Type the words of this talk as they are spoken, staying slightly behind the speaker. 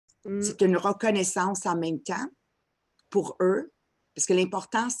C'est une reconnaissance en même temps pour eux, parce que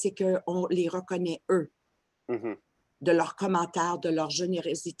l'important, c'est qu'on les reconnaît eux, de leurs commentaires, de leur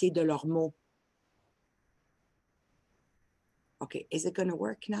générosité, de leurs mots. OK, is it going to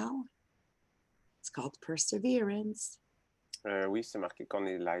work now? It's called perseverance. Oui, c'est marqué qu'on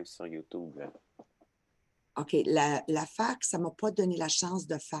est live sur YouTube. Là. OK, l'affaire que ça ne m'a pas donné la chance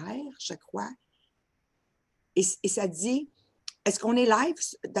de faire, je crois. Et ça dit, est-ce qu'on est live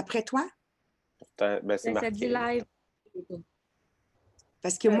d'après toi? Pourtant, ben, c'est marqué. Ça dit live.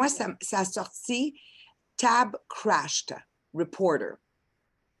 Parce que moi, ça a sorti Tab crashed, reporter.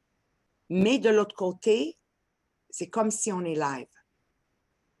 Mais de l'autre côté, c'est comme si on est live.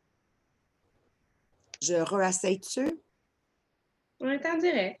 Je réessaye dessus. On est en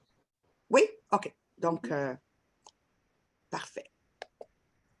direct. Oui? OK. Donc, parfait.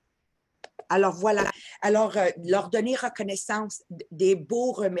 Alors, voilà. Alors, leur donner reconnaissance, des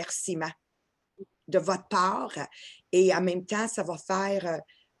beaux remerciements de votre part. Et en même temps, ça va faire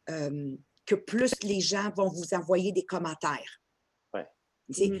que plus les gens vont vous envoyer des commentaires. Ouais.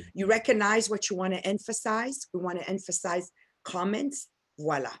 You recognize what you want to emphasize. We want to emphasize comments.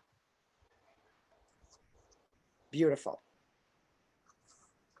 Voilà. Beautiful.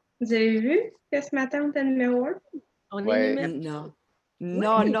 Vous avez vu que ce matin, on était numéro 1? On Ouais. est numéro... Non.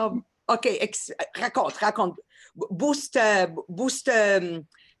 Non, Oui. non. OK, raconte. Boost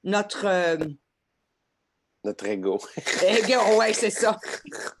notre... Notre ego. ego, ouais, c'est ça.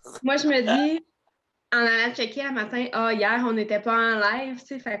 Moi, je me dis, en allant checker un matin, hier, on n'était pas en live, tu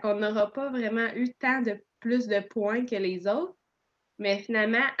sais, fait qu'on n'aura pas vraiment eu tant de plus de points que les autres. Mais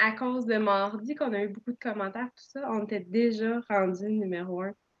finalement, à cause de mardi, qu'on a eu beaucoup de commentaires, tout ça, on était déjà rendu numéro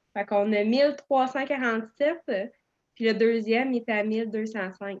 1. Fait qu'on a 1347, puis le deuxième, il était à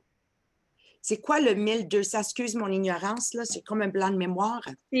 1205. C'est quoi le 1200? Excuse mon ignorance, là, c'est comme un blanc de mémoire.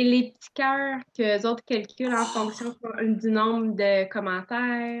 C'est les petits cœurs que les autres calculent en fonction du nombre de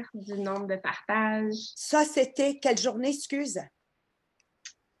commentaires, du nombre de partages. Ça, c'était quelle journée, excuse?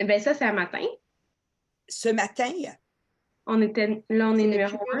 Bien, ça, c'est un matin. Ce matin? On est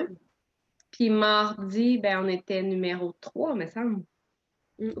numéro depuis 1. Puis mardi, ben, on était numéro 3, me semble.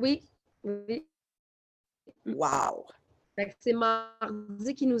 Oui. Wow! Fait que c'est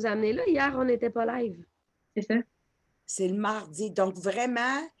mardi qui nous a amenés là. Hier, on n'était pas live. C'est ça? C'est le mardi. Donc,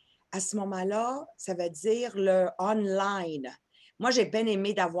 vraiment, à ce moment-là, ça veut dire le online. Moi, j'ai bien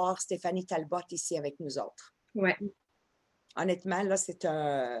aimé d'avoir Stéphanie Talbot ici avec nous autres. Ouais. Honnêtement, là, c'est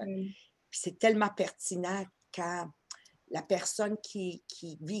tellement pertinent quand la personne qui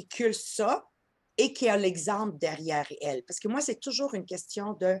véhicule ça et qui a l'exemple derrière elle. Parce que moi, c'est toujours une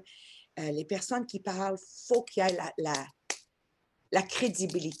question de les personnes qui parlent, il faut qu'il y ait la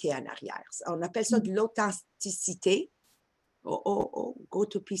crédibilité en arrière. On appelle ça de l'authenticité. Go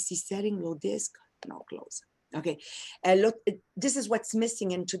to PC setting, low disk, no, close. Okay. This is what's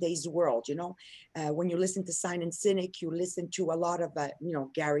missing in today's world, you know. When you listen to Simon Sinek, you listen to a lot of,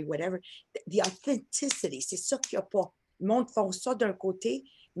 Gary, whatever. The authenticity, c'est ça qu'il n'y a pas. Le monde font ça d'un côté,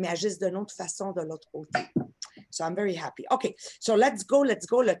 mais agissent d'une autre façon de l'autre côté. So I'm very happy. OK. So let's go.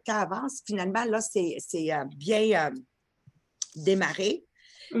 Le temps avance. Finalement, là, c'est bien démarré.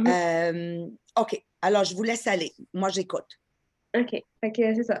 OK. Alors, je vous laisse aller. Moi, j'écoute. OK. Fait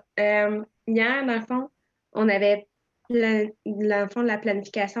que c'est ça. Hier, dans le fond, on avait la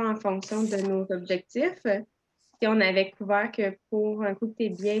planification en fonction de nos objectifs. Et on avait couvert que pour un coup que tu es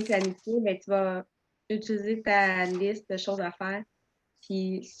bien planifié, ben, tu vas utiliser ta liste de choses à faire.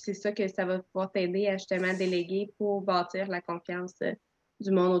 Puis c'est ça que ça va pouvoir t'aider à justement déléguer pour bâtir la confiance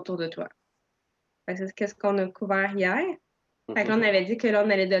du monde autour de toi. Fait que c'est qu'est-ce qu'on a couvert hier. Fait que là, on avait dit que là, on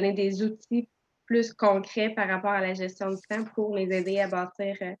allait donner des outils plus concrets par rapport à la gestion du temps pour les aider à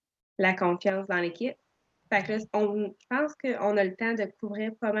bâtir la confiance dans l'équipe. Fait que là, je pense qu'on a le temps de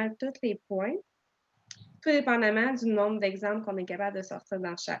couvrir pas mal tous les points, tout dépendamment du nombre d'exemples qu'on est capable de sortir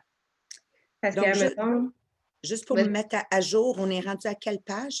dans chaque. Parce Donc, que, juste pour me mettre à jour, on est rendu à quelle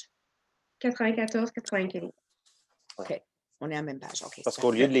page? 94-95. OK. On est à la même page. OK. Parce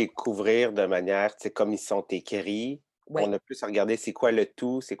qu'au lieu de les couvrir de manière, tu sais, comme ils sont écrits, oui. On a plus à regarder c'est quoi le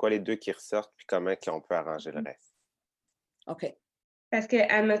tout, c'est quoi les deux qui ressortent, puis comment on peut arranger le reste. OK. Parce que,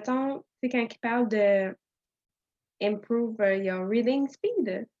 admettons, tu sais, quand il parle de improve your reading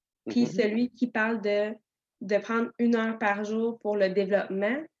speed, puis celui qui parle de prendre 1 heure par jour pour le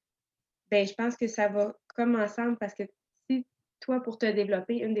développement, ben je pense que ça va comme ensemble parce que si toi, pour te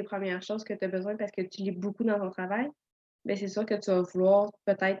développer, une des premières choses que tu as besoin parce que tu lis beaucoup dans ton travail, ben c'est sûr que tu vas vouloir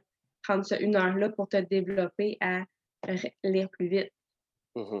peut-être prendre ce 1 heure-là pour te développer à lire plus vite.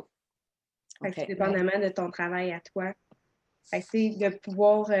 Okay. Dépendamment de ton travail à toi. Fait que, tu sais, de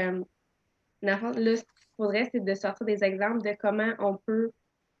pouvoir, dans le fond, là, ce qu'il faudrait, c'est de sortir des exemples de comment on peut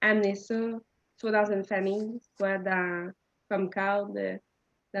amener ça, soit dans une famille, soit comme cadre,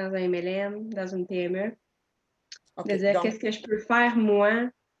 dans un MLM, dans une PME. OK. De dire Donc, qu'est-ce que je peux faire, moi,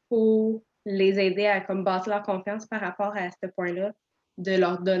 pour les aider à comme bâtir leur confiance par rapport à ce point-là, de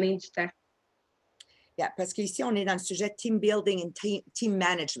leur donner du temps. yeah, parce qu'ici, on est dans le sujet team building and team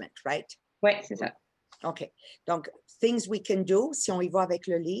management, right? Oui, c'est ça. OK. Donc, things we can do, si on y va avec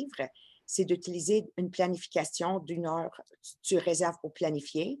le livre, c'est d'utiliser une planification d'1 heure. Tu réserves pour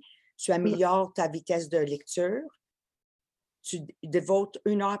planifier. Tu améliores ta vitesse de lecture. Tu dévotes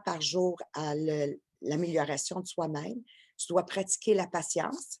 1 heure par jour à l'amélioration de soi-même. Tu dois pratiquer la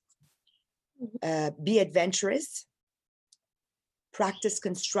patience. Be adventurous. Practice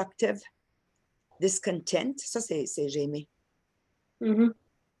constructive discontent. Ça, j'ai aimé. Mm-hmm.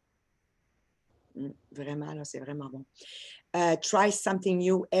 Vraiment, là, c'est vraiment bon. Try something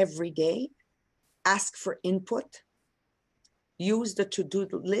new every day. Ask for input. Use the to-do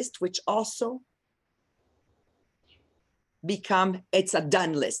list, which also it's a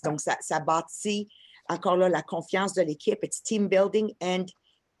done list. Donc, ça bâtit encore là la confiance de l'équipe. It's team building and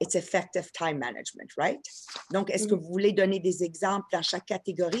it's effective time management, right? Donc, est-ce que vous voulez donner des exemples dans chaque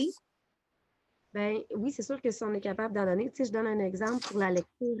catégorie? Ben oui, c'est sûr que si on est capable d'en donner, tu sais, je donne un exemple pour la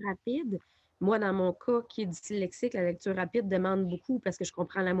lecture rapide. Moi, dans mon cas qui est dyslexique, la lecture rapide demande beaucoup parce que je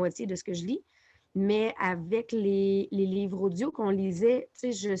comprends la moitié de ce que je lis. Mais avec les livres audio qu'on lisait,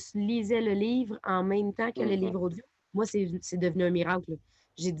 tu sais, je lisais le livre en même temps que le livre audio. Moi, c'est devenu un miracle.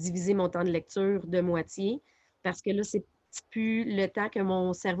 J'ai divisé mon temps de lecture de moitié parce que là, c'est plus le temps que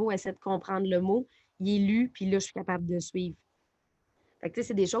mon cerveau essaie de comprendre le mot. Il est lu, puis là, je suis capable de suivre. Fait que, tu sais,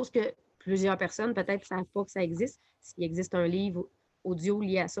 c'est des choses que plusieurs personnes peut-être ne savent pas que ça existe. S'il existe un livre audio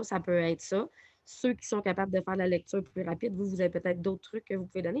lié à ça, ça peut être ça. Ceux qui sont capables de faire la lecture plus rapide, vous avez peut-être d'autres trucs que vous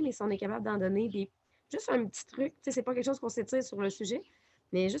pouvez donner, mais si on est capable d'en donner juste un petit truc, tu sais, c'est pas quelque chose qu'on s'étire sur le sujet,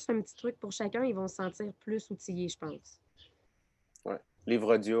 mais juste un petit truc pour chacun, ils vont se sentir plus outillés, je pense. Ouais.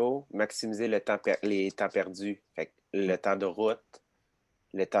 Livre audio, maximiser les temps perdus. Fait que le temps de route,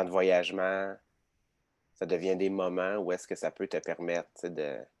 le temps de voyagement, ça devient des moments où est-ce que ça peut te permettre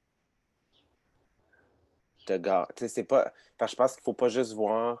de gagner. C'est pas. Parce que je pense qu'il ne faut pas juste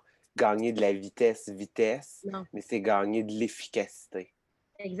voir gagner de la vitesse, Non. mais c'est gagner de l'efficacité.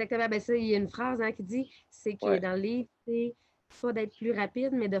 Exactement. Ben ça, il y a une phrase qui dit, c'est que dans le livre, c'est pas d'être plus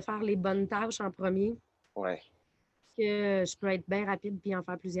rapide, mais de faire les bonnes tâches en premier. Ouais. Que je peux être bien rapide puis en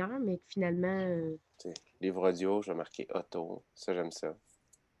faire plusieurs, mais que finalement. Livre audio, je vais marquer auto. Ça, j'aime ça.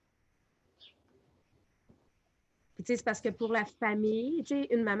 Puis, tu sais, c'est parce que pour la famille, tu sais,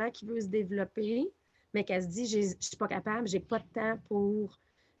 une maman qui veut se développer, mais qu'elle se dit, je ne suis pas capable, j'ai pas de temps pour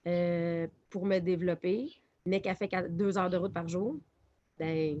me développer, mais qu'elle fait 2 heures de route par jour,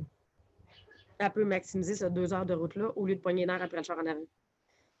 ben, elle peut maximiser ces 2 heures de route-là au lieu de poigner l'air après le char en avant.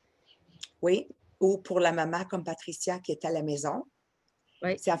 Oui, ou pour la maman comme Patricia qui est à la maison.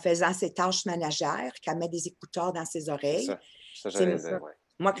 Oui. C'est en faisant ses tâches ménagères qu'elle met des écouteurs dans ses oreilles. Ça j'allais dire, ouais.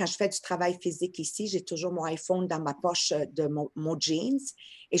 Moi, quand je fais du travail physique ici, j'ai toujours mon iPhone dans ma poche de mon jeans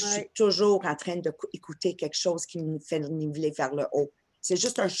et je suis toujours en train d'écouter quelque chose qui me fait niveler vers le haut. C'est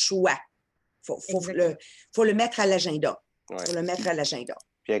juste un choix. Faut le mettre à l'agenda. Ouais. Faut le mettre à l'agenda.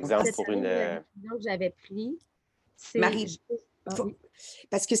 Puis exemple cette pour année, une... La décision que j'avais prise, c'est... Marie,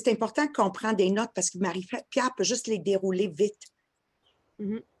 parce que c'est important qu'on prenne des notes parce que Marie-Pierre peut juste les dérouler vite.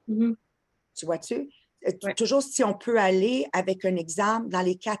 Tu vois-tu? Toujours si on peut aller avec un exemple dans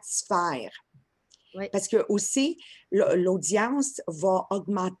les 4 sphères. Parce que aussi, l'audience va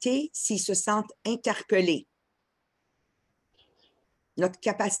augmenter s'ils se sentent interpellés. Notre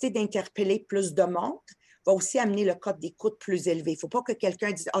capacité d'interpeller plus de monde va aussi amener le code d'écoute plus élevé. Il ne faut pas que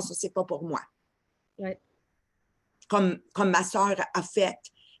quelqu'un dise « Ah, ça, c'est pas pour moi. » Comme ma sœur a fait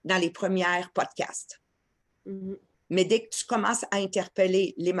dans les premières podcasts. Mais dès que tu commences à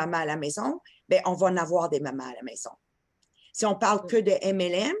interpeller les mamans à la maison, bien, on va en avoir des mamans à la maison. Si on parle que de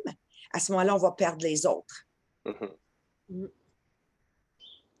MLM, à ce moment-là, on va perdre les autres.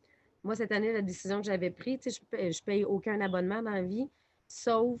 Moi, cette année, la décision que j'avais prise, je paye aucun abonnement dans la vie,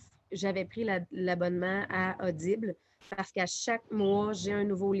 sauf j'avais pris l'abonnement à Audible parce qu'à chaque mois, j'ai un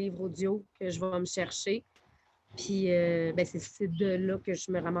nouveau livre audio que je vais me chercher. Puis, c'est de là que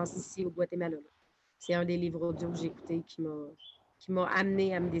je me ramasse ici au Guatemala. C'est un des livres audio que j'ai écouté qui m'a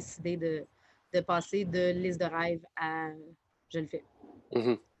amené à me décider de passer de liste de rêve à je le fais.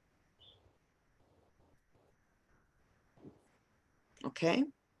 OK.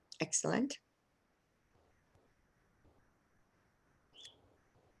 Excellent.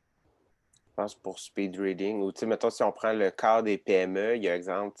 pense pour speed reading, ou tu sais, mettons, si on prend le cas des PME, il y a un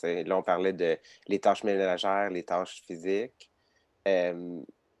exemple, là, on parlait de les tâches ménagères, les tâches physiques. Il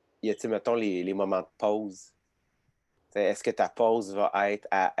y a, tu sais, mettons, les moments de pause. Est-ce que ta pause va être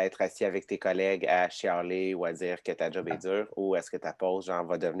à être assis avec tes collègues à chialer ou à dire que ta job est dure, ou est-ce que ta pause, genre,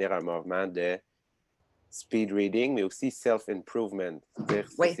 va devenir un moment de speed reading, mais aussi self-improvement? C'est-à-dire,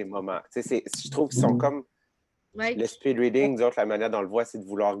 Oui. ces moments. Je trouve qu'ils sont comme... Ouais. Le speed reading, d'autres, la manière dont on le voit, c'est de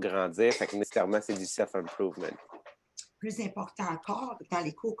vouloir grandir. Fait que nécessairement, c'est du self-improvement. Plus important encore, dans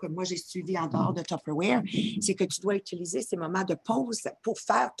les cours que moi j'ai suivis en dehors de Tupperware, c'est que tu dois utiliser ces moments de pause pour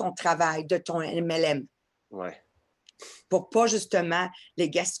faire ton travail de ton MLM. Ouais. Pour pas justement les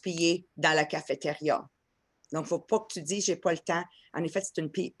gaspiller dans la cafétéria. Donc, il ne faut pas que tu dises, j'ai pas le temps. En effet, c'est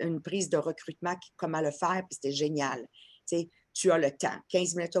une prise de recrutement, comment le faire, puis c'était génial. Tu sais, tu as le temps.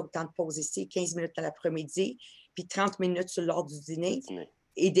 15 minutes au temps de pause ici, 15 minutes à l'après-midi, puis 30 minutes sur l'heure du dîner.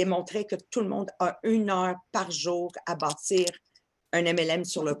 Et démontrer que tout le monde a 1 heure par jour à bâtir un MLM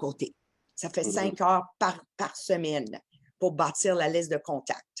sur le côté. Ça fait 5 heures par semaine pour bâtir la liste de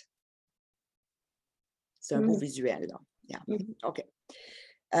contacts. C'est un beau visuel, là. Yeah. OK.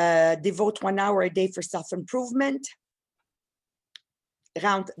 Devote 1 hour a day for self-improvement.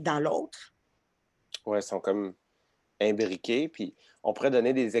 Rentre dans l'autre. Oui, ils sont comme imbriqués. Puis on pourrait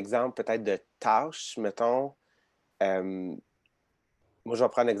donner des exemples peut-être de tâches, mettons. Moi, je vais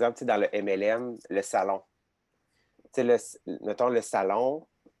prendre un exemple, dans le MLM, le salon. Mettons, le salon,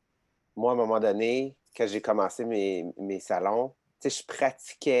 moi, à un moment donné, quand j'ai commencé mes salons, je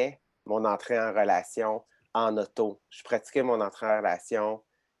pratiquais mon entrée en relation en auto. Je pratiquais mon entrée en relation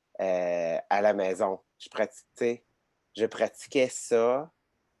à la maison. Je pratiquais ça.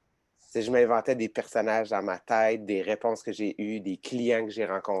 Je m'inventais des personnages dans ma tête, des réponses que j'ai eues, des clients que j'ai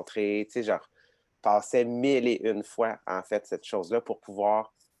rencontrés. Genre, passais 1001 fois, en fait, cette chose-là pour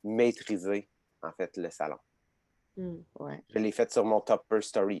pouvoir maîtriser, en fait, le salon. Ouais. Je l'ai fait sur mon Tupper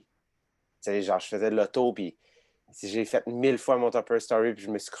Story. Genre, je faisais de l'auto, puis si j'ai fait 1000 fois mon Tupper Story, puis je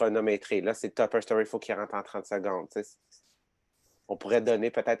me suis chronométré. Là, c'est Tupper Story, il faut qu'il rentre en 30 secondes. On pourrait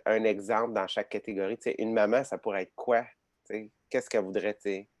donner peut-être un exemple dans chaque catégorie. Une maman, ça pourrait être quoi? Qu'est-ce qu'elle voudrait?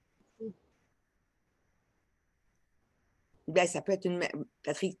 Bien, ça peut être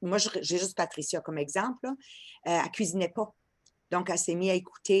moi, j'ai juste Patricia comme exemple. Là. Elle ne cuisinait pas. Donc, elle s'est mise à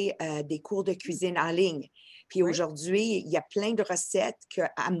écouter des cours de cuisine en ligne. Puis aujourd'hui, il y a plein de recettes qu'elle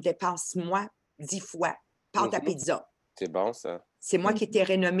me dépasse, moi, 10 fois. Pâte à pizza. C'est bon, ça. C'est moi qui étais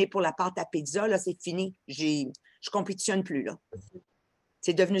renommée pour la pâte à pizza. Là, c'est fini. Je ne compétitionne plus. Là.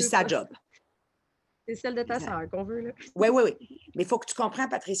 C'est devenu sa job. C'est celle de ta sœur qu'on veut. Là. Oui, oui, oui. Mais il faut que tu comprennes,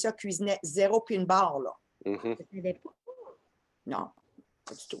 Patricia cuisinait 0 puis une barre. Là. Non,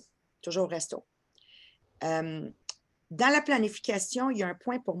 pas du tout. Toujours au resto. Dans la planification, il y a un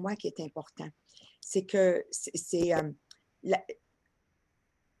point pour moi qui est important. C'est que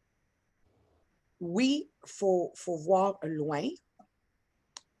oui, il faut voir loin,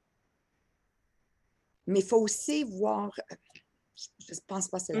 mais il faut aussi voir... Je ne pense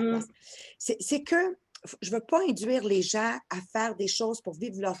pas que c'est la place. C'est que je ne veux pas induire les gens à faire des choses pour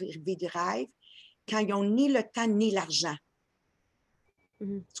vivre leur vie de rêve quand ils n'ont ni le temps ni l'argent.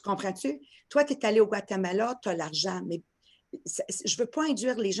 Tu comprends-tu? Toi, tu es allé au Guatemala, tu as l'argent, mais je ne veux pas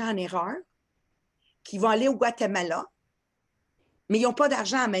induire les gens en erreur qui vont aller au Guatemala, mais ils n'ont pas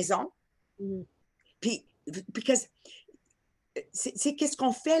d'argent à la maison. Puis, qu'est-ce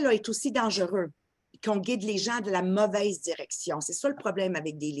qu'on fait là est aussi dangereux, qu'on guide les gens de la mauvaise direction. C'est ça le problème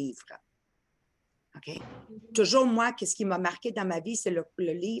avec des livres. OK? Toujours, moi, qu'est-ce qui m'a marqué dans ma vie, c'est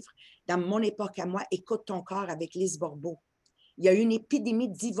le livre, dans mon époque à moi, Écoute ton corps avec Lise Bourbeau. Il y a eu une épidémie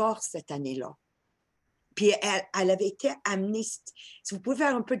de divorce cette année-là. Puis elle avait été amenée, si vous pouvez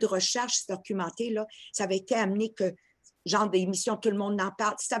faire un peu de recherche, c'est documenté, là, ça avait été amené que, genre d'émission, tout le monde en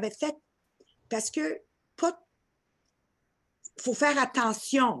parle. Ça avait fait, parce que, il faut faire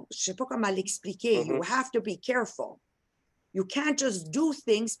attention. Je ne sais pas comment l'expliquer. You have to be careful. You can't just do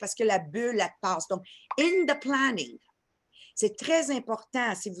things parce que la bulle, elle passe. Donc, in the planning, c'est très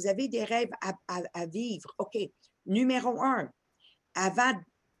important. Si vous avez des rêves à vivre, OK, numéro 1, avant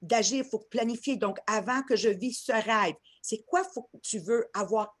d'agir, il faut planifier. Donc, avant que je vive ce rêve, c'est quoi que tu veux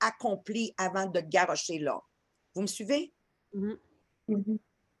avoir accompli avant de te garrocher là? Vous me suivez?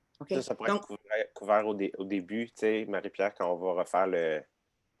 Okay. Ça pourrait être couvert au début, tu sais, Marie-Pierre, quand on va refaire le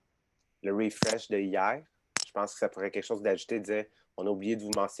refresh de hier. Je pense que ça pourrait être quelque chose d'ajouté, de dire on a oublié de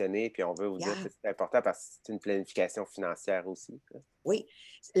vous mentionner, puis on veut vous dire que c'est important parce que c'est une planification financière aussi. Oui.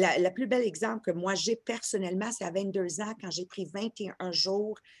 Le plus bel exemple que moi j'ai personnellement, c'est à 22 ans, quand j'ai pris 21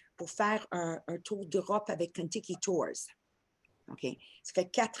 jours pour faire un tour d'Europe avec Kentucky Tours. OK? Ça fait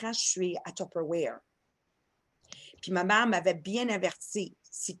 4 ans que je suis à Tupperware. Puis ma mère m'avait bien averti.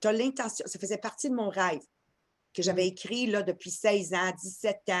 Si tu as l'intention, ça faisait partie de mon rêve que j'avais écrit là, depuis 16 ans,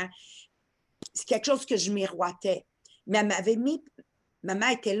 17 ans. C'est quelque chose que je miroitais. Mais elle m'avait mis, ma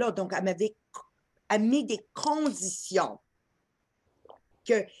mère était là, donc elle m'avait mis des conditions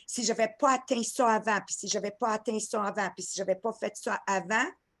que si je n'avais pas atteint ça avant, puis si je n'avais pas atteint ça avant, puis si je n'avais pas fait ça avant,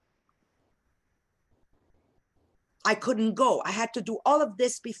 I couldn't go. I had to do all of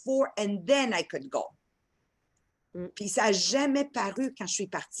this before and then I could go. Puis ça n'a jamais paru quand je suis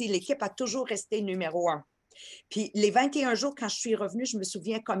partie. L'équipe a toujours resté numéro 1. Puis les 21 jours, quand je suis revenue, je me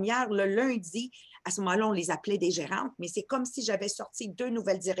souviens comme hier, le lundi, à ce moment-là, on les appelait des gérantes, mais c'est comme si j'avais sorti 2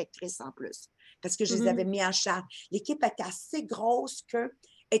 nouvelles directrices en plus, parce que je les avais mis en charge. L'équipe était assez grosse que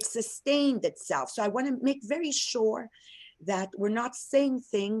it sustained itself. So I want to make very sure that we're not saying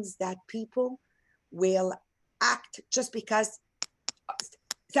things that people will act just because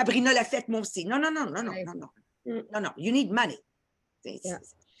Sabrina l'a fait, moi aussi. Non, non, non, non, non, non, non. Non, non, you need money.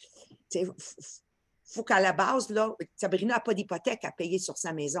 Faut qu'à la base, là, Sabrina n'a pas d'hypothèque à payer sur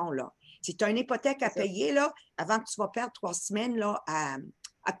sa maison, là. Si tu as une hypothèque à payer, là, avant que tu vas perdre 3 semaines, là, à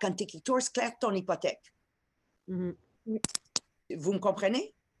Kentucky Tours, claire ton hypothèque. Vous me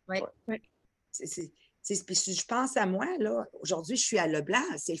comprenez? Oui. Puis si je pense à moi, là, aujourd'hui, je suis à Leblanc,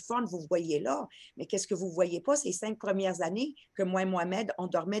 c'est le fun, vous voyez là, mais qu'est-ce que vous ne voyez pas ces 5 premières années que moi et Mohamed, on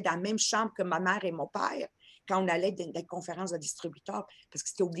dormait dans la même chambre que ma mère et mon père quand on allait dans des conférences de distributeurs, parce que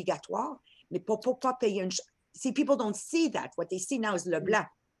c'était obligatoire, mais pour pas payer une... See, people don't see that. What they see now is Leblanc.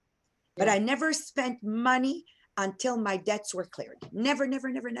 But I never spent money until my debts were cleared. Never, never,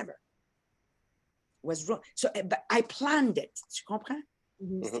 never, never. Was wrong. So, but I planned it. Tu comprends?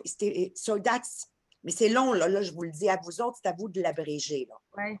 So that's... Mais c'est long, là. Là, je vous le dis à vous autres, c'est à vous de l'abréger, là.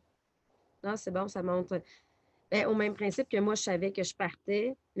 Oui. Non, c'est bon, ça montre. Ben, au même principe que moi, je savais que je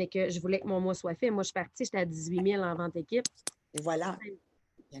partais, mais que je voulais que mon mois soit fait. Moi, je suis partie, j'étais à 18 000 en vente équipe. Et voilà.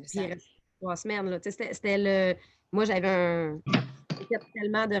 Puis il reste 3 semaines. Là. C'était le... Moi, j'avais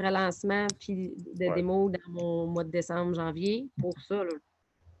tellement de relancements puis de démos dans mon mois de décembre, janvier, pour ça. Là.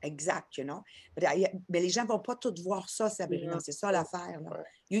 Exact, you know. Mais les gens ne vont pas tout voir ça, Sabrina. C'est ça l'affaire.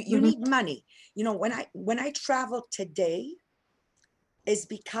 You need money. You know, when I travel today, it's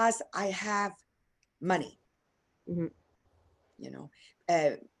because I have money. You know.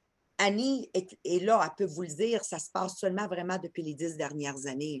 Annie est là, elle peut vous le dire, ça se passe seulement vraiment depuis les 10 dernières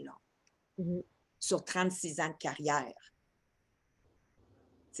années, là. Sur 36 ans de carrière.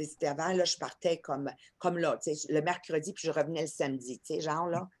 C'était avant, là, je partais comme là, le mercredi, puis je revenais le samedi, genre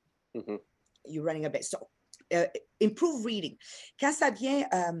là. You're running a bit. So, improve reading. Quand ça vient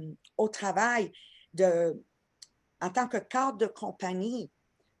au travail, en tant que cadre de compagnie,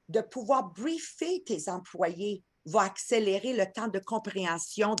 de pouvoir briefer tes employés va accélérer le temps de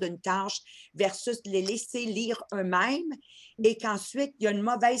compréhension d'une tâche versus les laisser lire eux-mêmes et qu'ensuite, il y a une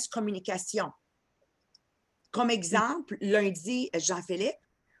mauvaise communication. Comme exemple, lundi, Jean-Philippe,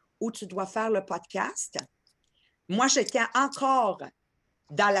 où tu dois faire le podcast, moi, j'étais encore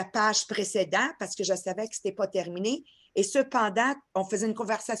dans la page précédente parce que je savais que ce n'était pas terminé et cependant, on faisait une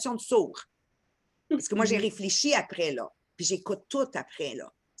conversation de sourds. Parce que moi, j'ai réfléchi après, là, puis j'écoute tout après,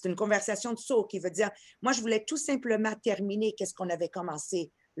 là. C'est une conversation de sourds qui veut dire, moi, je voulais tout simplement terminer qu'est-ce qu'on avait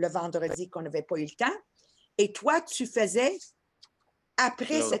commencé le vendredi qu'on n'avait pas eu le temps. Et toi, tu faisais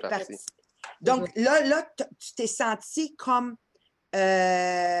après cette partie. Donc, là, tu t'es senti comme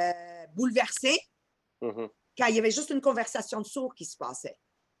bouleversé quand il y avait juste une conversation de sourds qui se passait.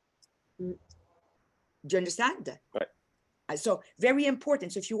 Do you understand? Oui. So, very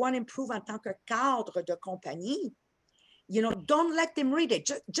important. So, if you want to improve en tant que cadre de compagnie, you know, don't let them read it.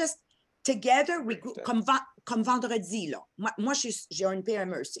 Just together, comme vendredi, là. Moi j'ai un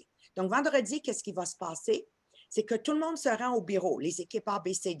PME aussi. Donc, vendredi, qu'est-ce qui va se passer? C'est que tout le monde se rend au bureau, les équipes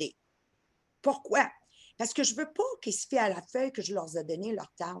ABCD. Pourquoi? Parce que je ne veux pas qu'ils se fient à la feuille que je leur ai donné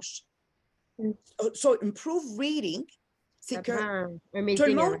leur tâche. So, improve reading, c'est que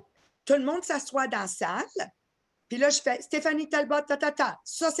tout le monde s'assoit dans la salle, puis là, je fais Stéphanie Talbot,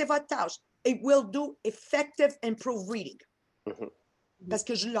 ça, c'est votre tâche. It will do effective improved reading. Parce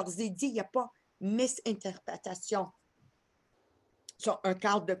que je leur ai dit, il n'y a pas misinterprétation sur un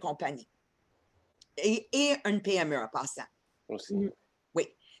cadre de compagnie. Et une PME en passant. Aussi. Oui.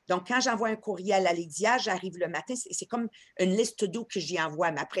 Donc, quand j'envoie un courriel à Lydia, j'arrive le matin, c'est comme une liste d'eau que j'y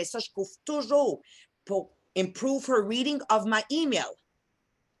envoie. Mais après ça, je couvre toujours pour improve her reading of my email.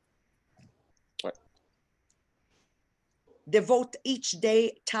 Ouais. Devote each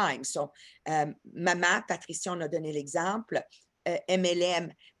day time. So, maman, Patricia, on a donné l'exemple.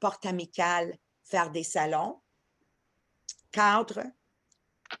 MLM, porte amicale, faire des salons. cadre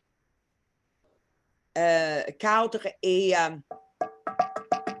et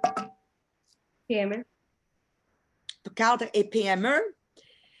PME. cadre et PME,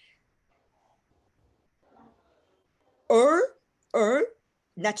 eux,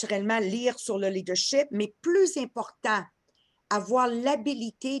 naturellement, lire sur le leadership, mais plus important, avoir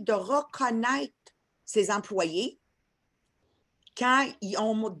l'habilité de reconnaître ses employés quand ils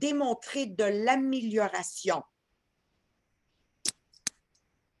ont démontré de l'amélioration.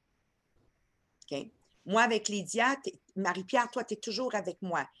 Okay? Moi, avec Lydia, Marie-Pierre, toi, tu es toujours avec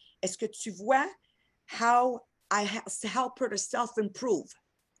moi. Est-ce que tu vois how I help her to self-improve?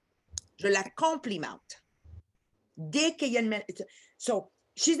 Je la complimente. Dès qu'il y a une... So,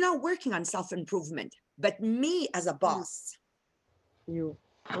 she's not working on self-improvement, but me as a boss. Oui,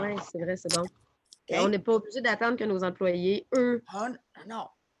 c'est vrai, c'est bon. Okay? On n'est pas obligé d'attendre que nos employés, eux... Oh, no.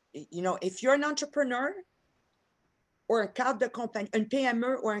 You know, if you're an entrepreneur or un cadre de compagnie, une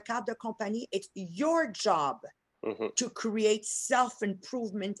PME ou un cadre de compagnie, it's your job to create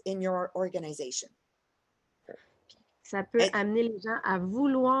self-improvement in your organization. Ça peut amener les gens à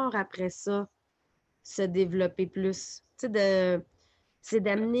vouloir, après ça, se développer plus. Tu sais, c'est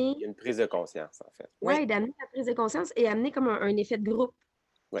d'amener... Il y a une prise de conscience, en fait. Oui, d'amener la prise de conscience et amener comme un effet de groupe.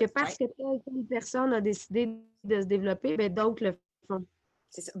 Ouais. Que parce que telle personne a décidé de se développer, bien, d'autres le font.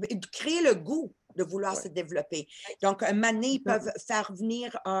 C'est ça. Créer le goût de vouloir se développer. Donc, un moment donné, ils peuvent faire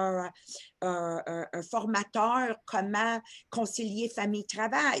venir un formateur, comment concilier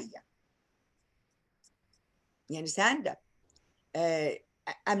famille-travail. You understand?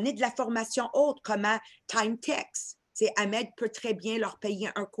 Amener de la formation autre, comment time takes. Ahmed peut très bien leur payer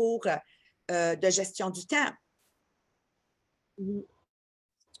un cours de gestion du temps.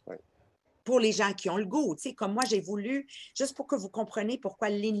 Pour les gens qui ont le goût, comme moi, j'ai voulu, juste pour que vous compreniez pourquoi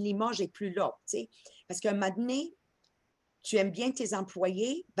Lynn Limoges n'est plus là, parce qu'à un moment donné, tu aimes bien tes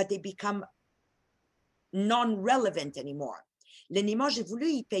employés, but they become non-relevant anymore. Lynn Limoges, j'ai voulu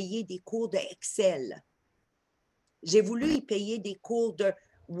y payer des cours de Excel. J'ai voulu y payer des cours de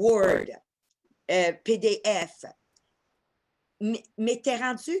Word, PDF. Mais t'es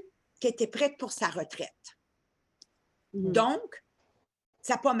rendu qu'elle était prête pour sa retraite. Donc,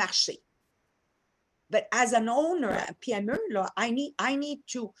 ça n'a pas marché. But as an owner, a PME, là, I need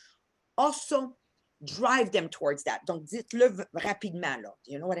to also drive them towards that. Donc, dites-le rapidement, là.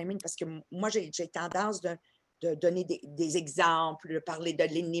 You know what I mean? Parce que moi, j'ai tendance de donner des exemples, de parler de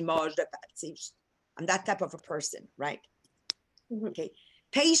Lynn Limoges, I'm that type of a person, right? Okay.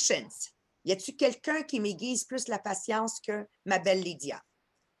 Patience. Y a-t-il quelqu'un qui m'aiguise plus la patience que ma belle Lydia?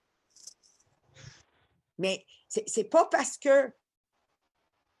 Mais c'est pas parce que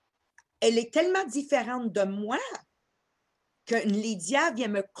elle est tellement différente de moi qu'une Lydia vient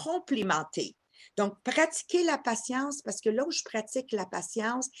me complimenter. Donc, pratiquer la patience, parce que là où je pratique la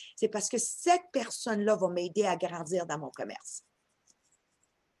patience, c'est parce que cette personne-là va m'aider à grandir dans mon commerce.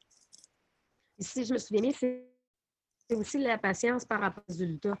 Si je me souviens bien, c'est aussi la patience par rapport aux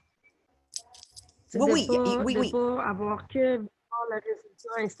résultats. Oui, de pas avoir que le résultat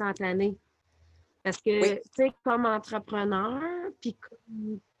instantané. Parce que, tu sais, comme entrepreneur, puis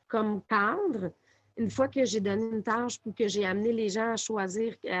comme cadre, une fois que j'ai donné une tâche pour que j'ai amené les gens à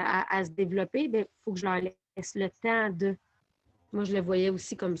choisir, à se développer, il faut que je leur laisse le temps de... Moi, je le voyais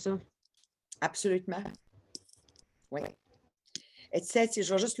aussi comme ça. Absolument. Oui. It says,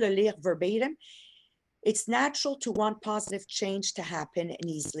 je vais juste le lire verbatim. It's natural to want positive change to happen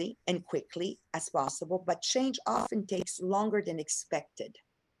easily and quickly as possible, but change often takes longer than expected.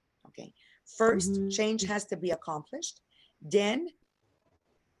 Okay. First, change has to be accomplished. Then,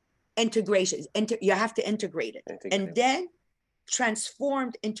 integration. You have to integrate it. And then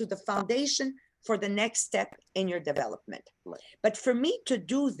transformed into the foundation for the next step in your development. Right. But for me to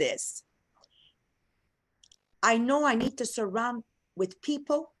do this, I know I need to surround with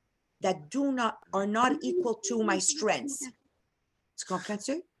people that are not equal to my strengths. Tu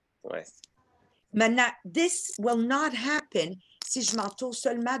comprends-tu? Oui. Maintenant, this will not happen si je m'entoure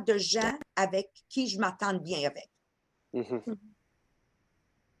seulement de gens avec qui je m'entends bien avec. Oui,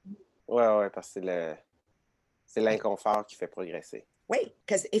 parce que c'est l'inconfort qui fait progresser. Oui,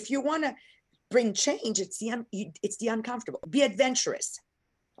 because if you want to bring change, it's the uncomfortable. Be adventurous.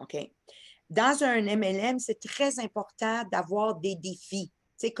 OK? Dans un MLM, c'est très important d'avoir des défis.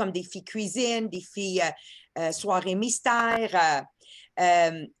 Tu sais, comme défi cuisine, défi soirée mystère.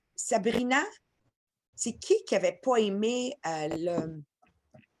 Sabrina, c'est qui n'avait pas aimé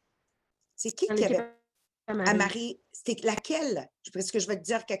C'est qui avait... À Marie, c'était laquelle? Parce que je vais te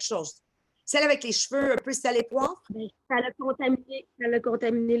dire quelque chose. Celle avec les cheveux un peu salé poivre? Ça a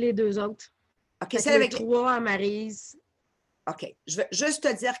contaminé les deux autres. OK, celle avec les trois à Maryse. OK. Je vais juste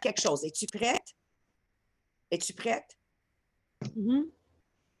te dire quelque chose. Es-tu prête? Es-tu prête? Mhm.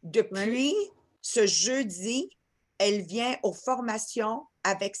 Depuis ce jeudi, elle vient aux formations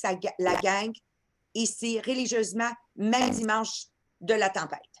avec la gang ici, religieusement, même dimanche de la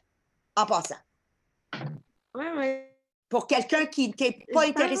tempête. En passant. Oui, oui. Pour quelqu'un qui n'était pas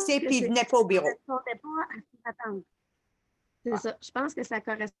intéressé et qui ne venait pas au bureau. Ça ne correspondait pas à ses attentes. C'est ça. Je pense que ça ne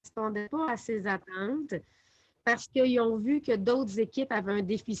correspondait pas à ses attentes parce qu'ils ont vu que d'autres équipes avaient un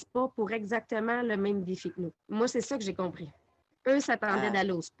défi spa pour exactement le même défi que nous. Moi, c'est ça que j'ai compris. Eux s'attendaient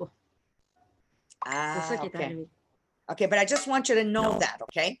d'aller au spa. C'est ça qui est arrivé. OK, but I just want you to know that,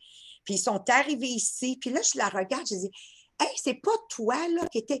 OK? Puis ils sont arrivés ici, puis là, je la regarde, je dis, hey, c'est pas toi, là,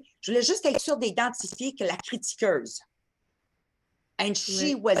 qui était. Je voulais juste être sûre d'identifier que la critiqueuse. And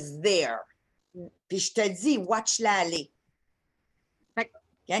she was there. Puis je te dis, watch-la aller.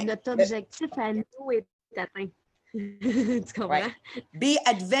 Okay? Notre objectif à nous est atteint. Tu comprends? Be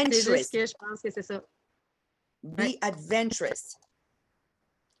adventurous. C'est juste que je pense que c'est ça. Be adventurous.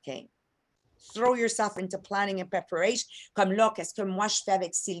 OK. Throw yourself into planning and preparation. Comme là, qu'est-ce que moi je fais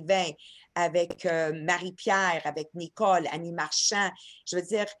avec Sylvain, avec Marie-Pierre, avec Nicole, Annie Marchand. Je veux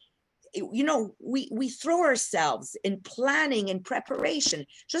dire, you know, we throw ourselves in planning and preparation.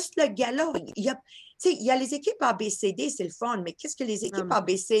 Juste le gala, il y a les équipes ABCD, c'est le fun, mais qu'est-ce que les équipes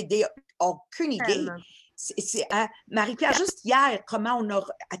ABCD n'ont aucune idée? Marie-Pierre, juste hier, comment on a...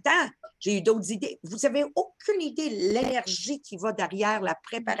 Attends, j'ai eu d'autres idées. Vous n'avez aucune idée de l'énergie qui va derrière la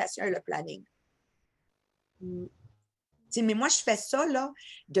préparation et le planning. Mais moi, je fais ça là,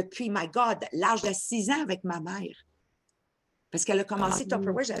 depuis, my God, l'âge de 6 ans avec ma mère. Parce qu'elle a commencé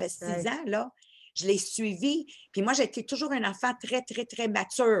Tupperware, j'avais 6 ans, là. Je l'ai suivie. Puis moi, j'étais toujours un enfant très, très, très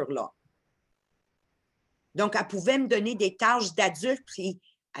mature, là. Donc, elle pouvait me donner des tâches d'adulte. Puis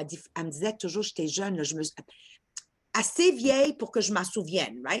elle me disait toujours, j'étais jeune, là, assez vieille pour que je m'en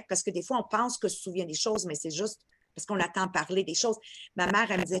souvienne, right? Parce que des fois, on pense que je me souviens des choses, mais c'est juste parce qu'on attend parler des choses. Ma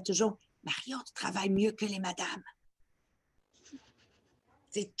mère, elle me disait toujours, Mario, tu travailles mieux que les madames.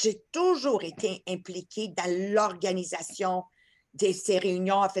 J'ai toujours été impliquée dans l'organisation de ces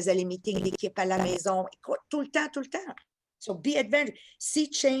réunions. Elle faisait les meetings d'équipe à la maison. Écoute, tout le temps, tout le temps. So be adventurous.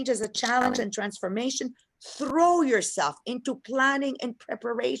 See change as a challenge and transformation. Throw yourself into planning and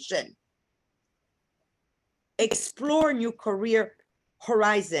preparation. Explore new career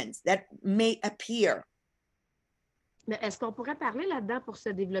horizons that may appear. Mais est-ce qu'on pourrait parler là-dedans pour se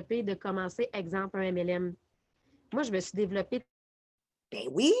développer, de commencer, exemple, un MLM? Moi, je me suis développée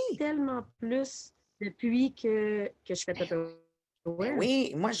tellement plus depuis que je fais Tupperware.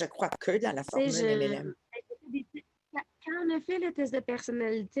 Oui, moi, je crois que dans la formule MLM. Quand on a fait le test de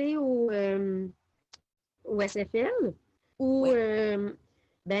personnalité au SFL,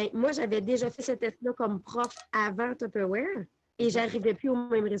 moi, j'avais déjà fait ce test-là comme prof avant Tupperware et je n'arrivais plus au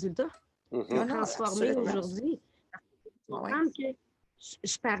même résultat. Transformé aujourd'hui. Que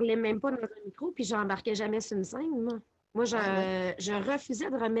je parlais même pas dans un micro puis j'embarquais jamais sur une scène. Moi, je refusais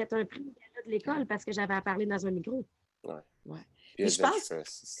de remettre un prix de l'école parce que j'avais à parler dans un micro. Puis je pense,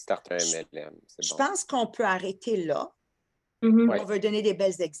 je pense qu'on peut arrêter là. On veut donner des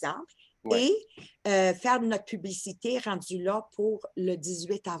bels exemples et faire notre publicité rendue là pour le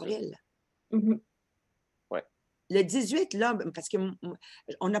 18 avril. Le 18, là, parce qu'on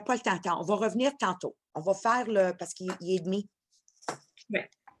n'a pas le temps. On va revenir tantôt. On va faire parce qu'il est demi.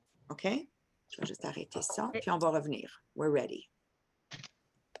 OK? Je vais juste arrêter ça, puis on va revenir. We're ready.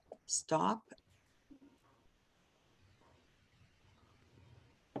 Stop